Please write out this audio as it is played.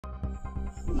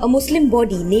A Muslim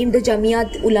body named the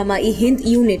Jamiat-Ulama-i-Hind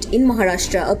unit in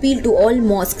Maharashtra appealed to all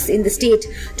mosques in the state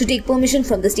to take permission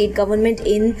from the state government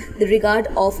in the regard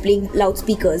of playing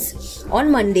loudspeakers.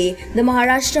 On Monday, the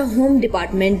Maharashtra Home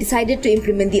Department decided to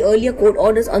implement the earlier court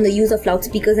orders on the use of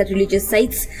loudspeakers at religious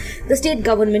sites. The state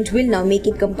government will now make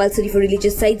it compulsory for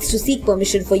religious sites to seek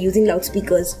permission for using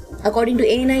loudspeakers. According to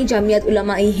ANI,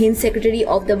 Jamiat-Ulama-i-Hind Secretary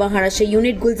of the Maharashtra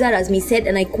unit Gulzar Azmi said,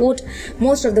 and I quote,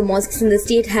 "Most of the mosques in the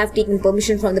state have taken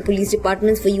permission from the police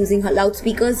departments for using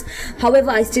loudspeakers. However,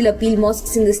 I still appeal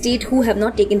mosques in the state who have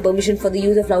not taken permission for the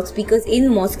use of loudspeakers in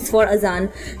mosques for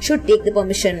Azaan should take the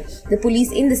permission. The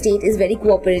police in the state is very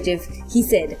cooperative," he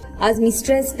said. Azmi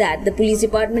stressed that the police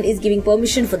department is giving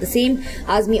permission for the same.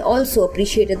 Azmi also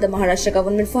appreciated the Maharashtra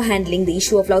government for handling the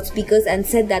issue of loudspeakers and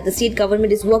said that the state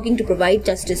government is working to provide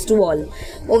justice to all.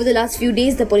 Over the last few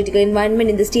days, the political environment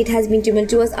in the state has been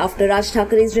tumultuous after Raj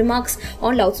Thackeray's remarks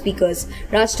on loudspeakers.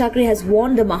 Raj Thackeray has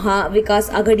warned the Maha Vikas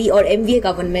Aghadi or MVA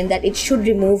government that it should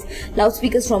remove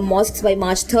loudspeakers from mosques by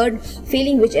March 3rd,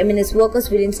 failing which MNS workers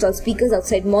will install speakers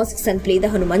outside mosques and play the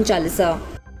Hanuman Chalisa.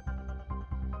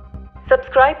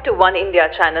 Subscribe to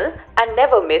Oneindia channel and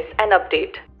never miss an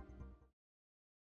update.